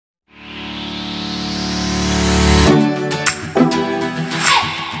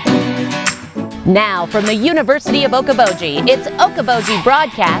Now, from the University of Okoboji, it's Okoboji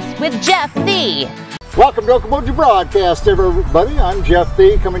Broadcast with Jeff Thee. Welcome to Okoboji Broadcast, everybody. I'm Jeff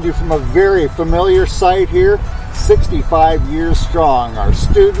Thee, coming to you from a very familiar site here, 65 years strong. Our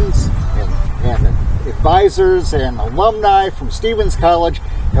students and advisors and alumni from Stevens College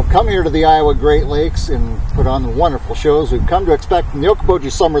have come here to the Iowa Great Lakes and put on the wonderful shows we've come to expect from the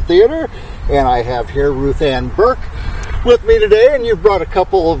Okoboji Summer Theater. And I have here Ruth Ann Burke with me today, and you've brought a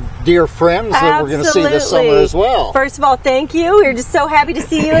couple of dear friends that we're going to see this summer as well. First of all, thank you. We're just so happy to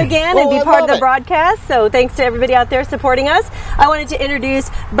see you again and be part of the broadcast. So thanks to everybody out there supporting us. I wanted to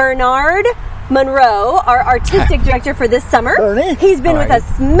introduce Bernard Monroe, our artistic director for this summer. Bernie. He's been with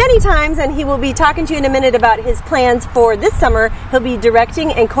us many times, and he will be talking to you in a minute about his plans for this summer. He'll be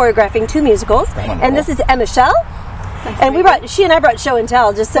directing and choreographing 2 musicals. Wonderful. And this is Schell. And she and I brought show and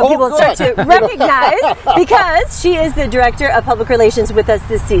tell just so people start to recognize, because she is the director of public relations with us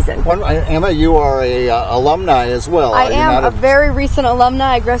this season. Emma, you are a alumni as well. I am a very recent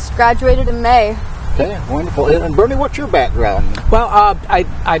alumni. I just graduated in May. Okay, wonderful. And Bernie, what's your background? Well,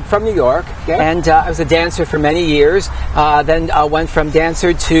 I'm from New York, and I was a dancer for many years. Then went from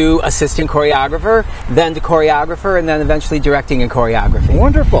dancer to assistant choreographer, then to choreographer, and then eventually directing and choreography.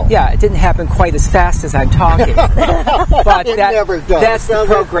 Wonderful. Yeah, it didn't happen quite as fast as I'm talking, but never does. That's the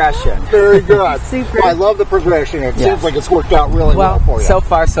progression. Very good. Super. Well, I love the progression. It seems like it's worked out really well for you. So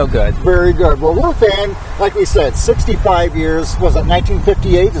far, so good. Very good. Well, Ruth Ann, like we said, 65 years. Was it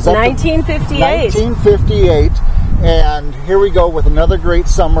 1958? Is that 1958. 1958, and here we go with another great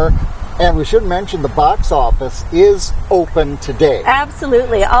summer. And we should mention the box office is open today.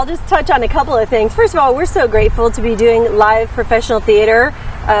 Absolutely. I'll just touch on a couple of things. First of all, we're so grateful to be doing live professional theater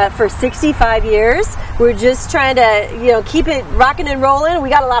for 65 years. We're just trying to, keep it rocking and rolling. We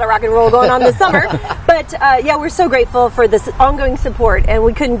got a lot of rock and roll going on this summer. But we're so grateful for this ongoing support, and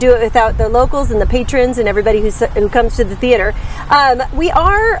we couldn't do it without the locals and the patrons and everybody who comes to the theater. We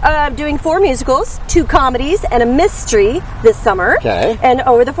are doing 4 musicals, 2 comedies, and a mystery this summer. Okay. And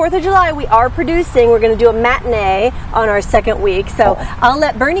over the 4th of July, we're going to do a matinee on our 2nd week. So I'll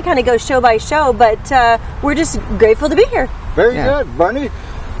let Bernie kind of go show by show, but we're just grateful to be here. Very good, Bernie.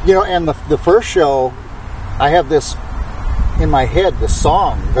 And the first show, I have this in my head, this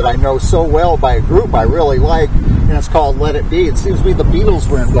song that I know so well by a group I really like, and it's called Let It Be. It seems to be the Beatles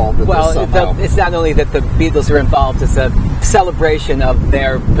were involved with this somehow. It's not only that the Beatles are involved, it's a celebration of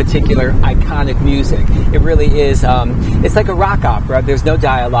their particular iconic music. It really is, it's like a rock opera. There's no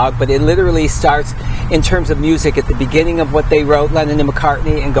dialogue, but it literally starts in terms of music at the beginning of what they wrote, Lennon and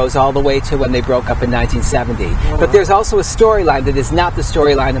McCartney, and goes all the way to when they broke up in 1970. But there's also a storyline that is not the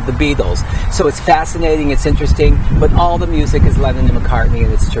storyline of the Beatles. So it's fascinating, it's interesting, but all the music is Lennon and McCartney,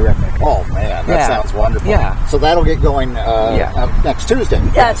 and it's terrific. Oh man, that sounds wonderful. Yeah. So that'll get going next Tuesday.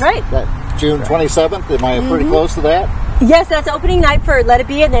 That's right. June 27th. Am I pretty close to that? Yes, that's opening night for Let It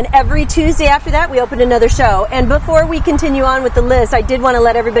Be, and then every Tuesday after that we open another show. And before we continue on with the list, I did want to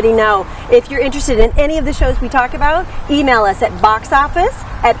let everybody know, if you're interested in any of the shows we talk about, email us at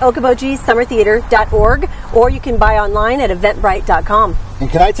boxoffice@okobojisummertheater.org, or you can buy online at eventbrite.com. And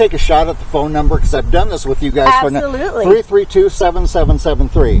can I take a shot at the phone number? Because I've done this with you guys. Absolutely.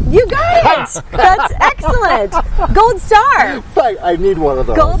 332-7773. You got it! That's excellent. Gold star. I need one of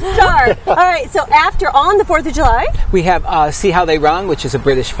those. Gold star. All right, so on the 4th of July, we have See How They Run, which is a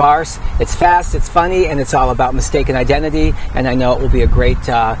British farce. It's fast, it's funny, and it's all about mistaken identity. And I know it will be a great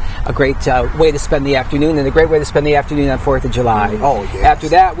way to spend the afternoon, and a great way to spend the afternoon on 4th of July. Oh, yes. After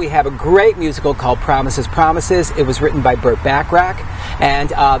that, we have a great musical called Promises, Promises. It was written by Burt Bacharach, and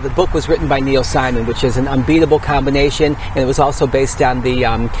the book was written by Neil Simon, which is an unbeatable combination. And it was also based on the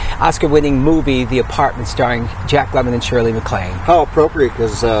Oscar-winning movie The Apartment, starring Jack Lemmon and Shirley MacLaine. How appropriate,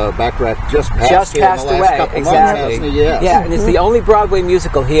 because Bacharach just passed away. Exactly. Yes. Yeah, and it's the only Broadway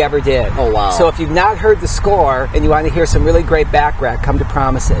musical he ever did. Oh, wow. So if you've not heard the score and you want to hear some really great Bacharach, come to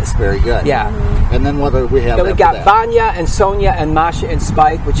Promises. Very good. Yeah. And then what do we have? Then we've got Vanya and Sonia and Masha and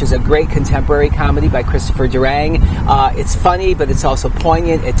Spike, which is a great contemporary comedy by Christopher Durang. It's funny, but it's also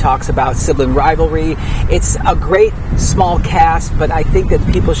poignant. It talks about sibling rivalry. It's a great small cast, but I think that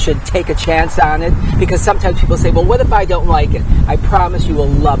people should take a chance on it, because sometimes people say, well, what if I don't like it? I promise you will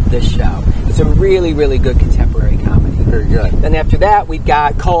love this show. It's a really, really good contemporary comedy. Very good. Then after that, we've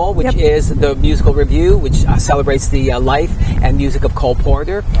got Cole, which is the musical review, which celebrates the life and music of Cole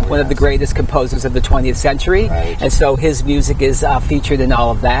Porter, one of the greatest composers of the 20th century. Right. And so his music is featured in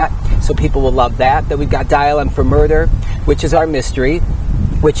all of that. So people will love that. Then we've got Dial M for Murder, which is our mystery.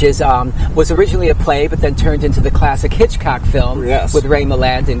 which is was originally a play, but then turned into the classic Hitchcock film with Ray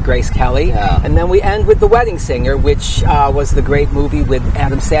Milland and Grace Kelly. Yeah. And then we end with The Wedding Singer, which was the great movie with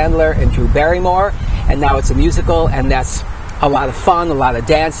Adam Sandler and Drew Barrymore. And now it's a musical, and that's a lot of fun, a lot of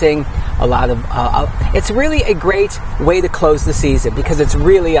dancing, a lot of... it's really a great way to close the season because it's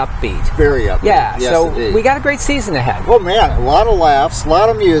really upbeat. Very upbeat. Yeah, yes, so indeed. we got a great season ahead. Well, man, a lot of laughs, a lot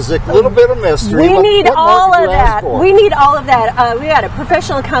of music, a little bit of mystery. We need what all more could of you ask that. for? We need all of that. We got a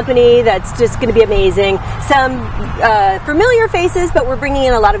professional company that's just going to be amazing. Some familiar faces, but we're bringing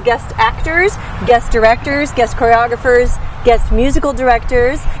in a lot of guest actors, guest directors, guest choreographers, guest musical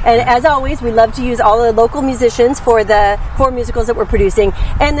directors, and as always, we love to use all the local musicians for the 4 musicals that we're producing.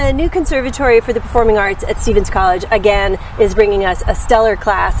 And the new Conservatory for the Performing Arts at Stevens College, again, is bringing us a stellar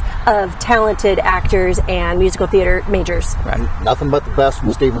class of talented actors and musical theater majors. Right. Nothing but the best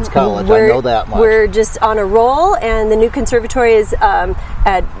from Stevens College, I know that much. We're just on a roll, and the new Conservatory is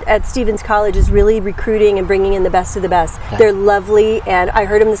at Stevens College is really recruiting and bringing in the best of the best. Okay. They're lovely, and I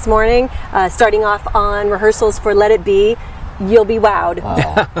heard them this morning, starting off on rehearsals for Let It Be. You'll be wowed.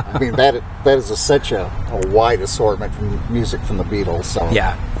 Wow. I mean, that is such a wide assortment from music from the Beatles. So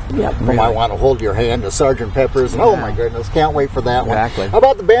Yeah. Yep. From I Want to Hold Your Hand to Sgt. Pepper's, and oh my goodness, can't wait for that Exactly. one. How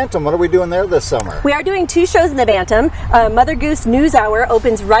about the Bantam? What are we doing there this summer? We are doing 2 shows in the Bantam. Mother Goose News Hour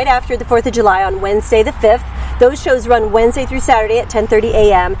opens right after the 4th of July on Wednesday the 5th. Those shows run Wednesday through Saturday at 10:30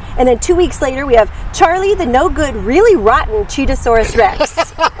 a.m. And then 2 weeks later, we have Charlie the No Good, Really Rotten Cheetosaurus Rex.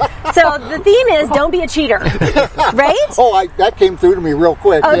 So the theme is don't be a cheater, right? Oh, that came through to me real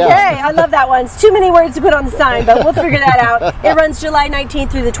quick. Okay, Yeah. I love that one. It's too many words to put on the sign, but we'll figure that out. It runs July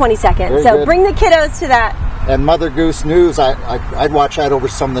 19th through the 22nd. Very So good. bring the kiddos to that. And Mother Goose News, I'd watch that over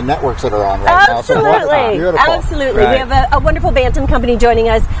some of the networks that are on right now. So Absolutely. beautiful. Absolutely. Right. We have a wonderful Bantam company joining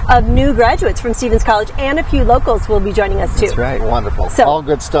us of new graduates from Stevens College, and a few locals will be joining us too. That's right. Wonderful. So, all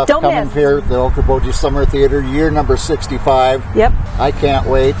good stuff don't coming miss. here at the Okoboji Summer Theater, year number 65. Yep. I can't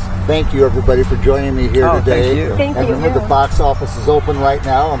wait. Thank you, everybody, for joining me here Oh, today. thank you. Thank and you. remember, the box office is open right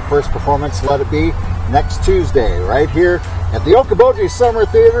now, and first performance, Let It Be, next Tuesday, right here at the Okoboji Summer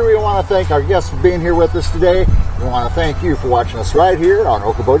Theater. We want to thank our guests for being here with us today. We want to thank you for watching us right here on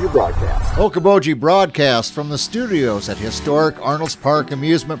Okoboji Broadcast. Okoboji Broadcast from the studios at historic Arnold's Park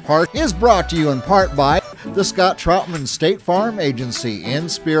Amusement Park is brought to you in part by the Scott Troutman State Farm Agency in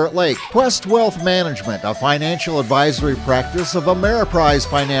Spirit Lake, Quest Wealth Management, a financial advisory practice of Ameriprise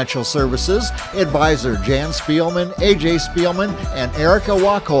Financial Services, advisor Jan Spielman, AJ Spielman, and Erica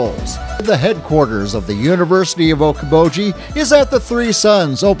Wachholz. The headquarters of the University of Okoboji is at the Three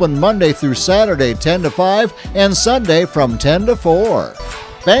Sons, open Monday through Saturday 10 to 5 and Sunday from 10 to 4.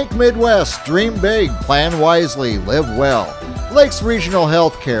 Bank Midwest, dream big, plan wisely, live well. Lakes Regional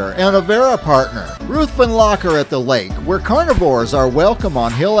Healthcare and a Vera partner. Ruth Van Locker at the Lake, where carnivores are welcome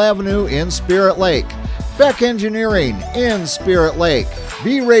on Hill Avenue in Spirit Lake. Beck Engineering in Spirit Lake.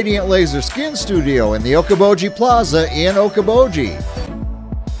 Be Radiant Laser Skin Studio in the Okoboji Plaza in Okoboji.